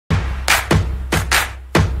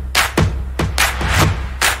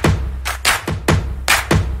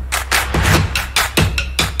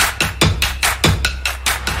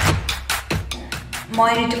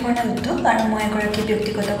মই ঋতুপৰ্ণা দত্ত আৰু মই এগৰাকী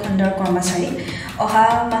ব্যক্তিগত খণ্ডৰ কৰ্মচাৰী অহা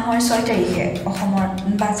মাহৰ 6 তাৰিখে অসমৰ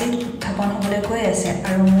বাজেট উত্থাপন হ'বলৈ গৈ আছে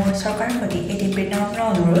আৰু মোৰ চৰকাৰৰ প্ৰতি এটি বিনম্ৰ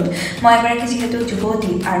অনুৰোধ মই এগৰাকী যিহেতু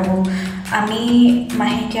যুৱতী আৰু আমি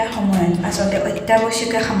মাহেকীয়া সময়ত আচলতে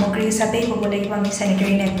অত্যাৱশ্যকীয় সামগ্ৰী হিচাপে ক'ব লাগিব আমি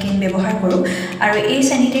স্যানিটাৰী নেপকিন ব্যৱহাৰ কৰোঁ আৰু এই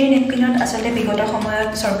স্যানিটাৰী নেপকিনত আচলতে বিগত সময়ত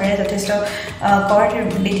চৰকাৰে যথেষ্ট কৰ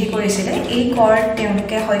বৃদ্ধি কৰিছিলে এই কৰ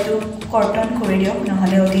তেওঁলোকে হয়তো কৰ্তন কৰি দিয়ক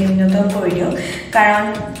নহলে অতি ন্যূনতম কৰি দিয়ক কাৰণ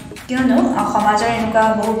কিয়নো সমাজৰ এনেকুৱা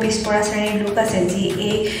বহু পিছপৰা শ্ৰেণীৰ লোক আছে যি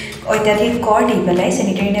এই অত্যাধিক কৰ দি পেলাই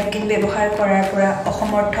স্যানিটাৰী নেপকিন ব্যৱহাৰ কৰাৰ পৰা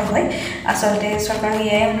অসমৰ্থ হয় আচলতে চৰকাৰৰ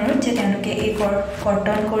এয়াই অনুৰোধ যে তেওঁলোকে এই কৰ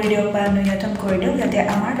কৰ্তন কৰি দিয়ক বা ন্যূনতম কৰি দিয়ক যাতে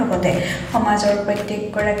আমাৰ লগতে সমাজৰ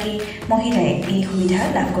প্ৰত্যেকগৰাকী মহিলাই এই সুবিধা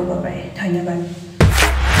লাভ কৰিব পাৰে ধন্যবাদ